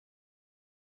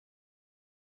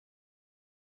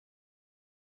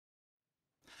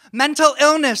Mental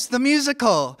Illness, the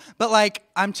musical. But like,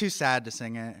 I'm too sad to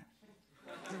sing it.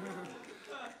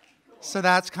 So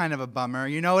that's kind of a bummer.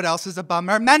 You know what else is a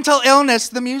bummer? Mental Illness,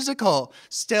 the musical.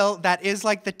 Still, that is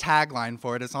like the tagline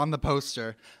for it. It's on the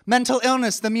poster. Mental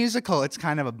Illness, the musical. It's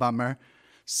kind of a bummer.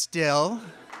 Still,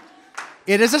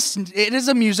 it is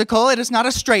a musical. It is not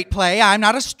a straight play. I'm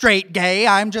not a straight gay.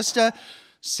 I'm just a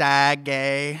sad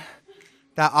gay.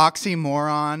 That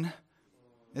oxymoron.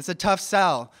 It's a tough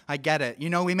sell. I get it. You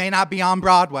know, we may not be on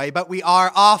Broadway, but we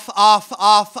are off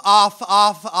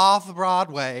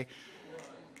Broadway.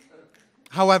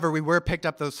 However, we were picked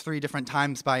up those 3 different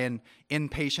times by an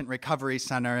inpatient recovery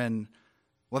center, and,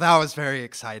 well, that was very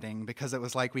exciting because it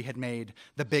was like we had made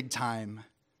the big time.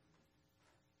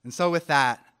 And so with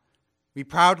that, we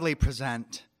proudly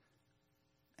present,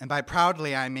 and by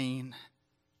proudly I mean,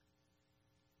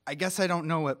 I guess I don't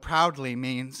know what proudly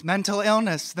means, Mental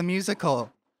Illness, the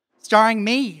musical, starring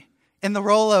me in the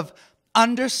role of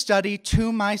understudy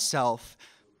to myself,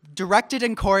 directed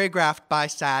and choreographed by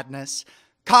Sadness,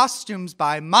 costumes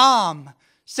by Mom,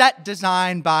 set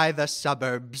design by the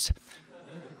suburbs.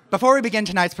 Before we begin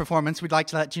tonight's performance, we'd like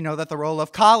to let you know that the role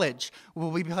of college will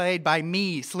be played by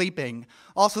me sleeping.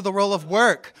 Also, the role of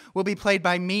work will be played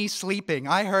by me sleeping.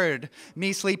 I heard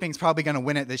me sleeping's probably gonna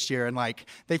win it this year, and like,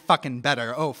 they fucking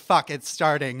better. Oh fuck, it's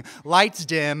starting. Lights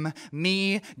dim,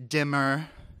 me dimmer.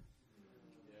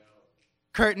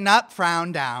 Curtain up,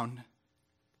 frown down.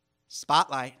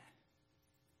 Spotlight.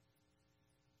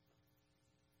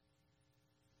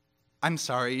 I'm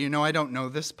sorry, you know I don't know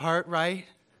this part, right?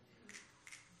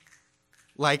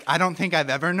 Like, I don't think I've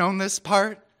ever known this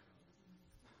part.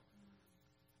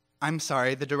 I'm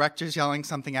sorry, the director's yelling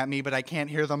something at me, but I can't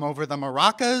hear them over the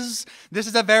maracas. This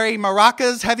is a very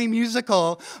maracas-heavy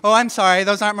musical. Oh, I'm sorry,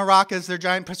 those aren't maracas, they're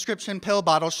giant prescription pill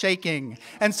bottles shaking.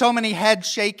 And so many heads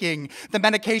shaking. The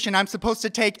medication I'm supposed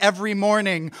to take every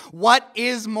morning. What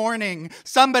is morning?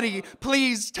 Somebody,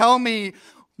 please tell me.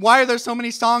 Why are there so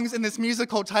many songs in this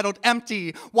musical titled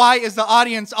Empty? Why is the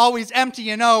audience always empty?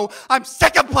 You know, I'm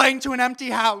sick of playing to an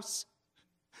empty house.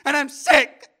 And I'm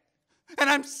sick. And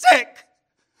I'm sick.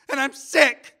 And I'm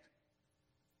sick.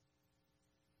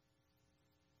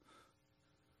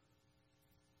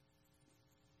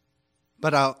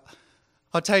 But I'll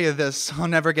tell you this, I'll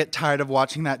never get tired of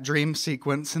watching that dream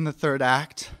sequence in the 3rd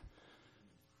act.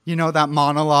 You know, that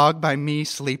monologue by me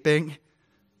sleeping?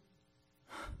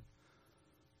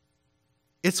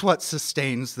 It's what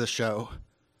sustains the show.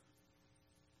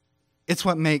 It's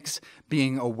what makes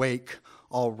being awake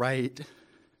all right.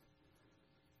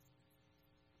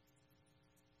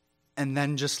 And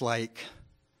then just like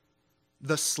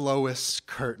the slowest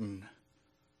curtain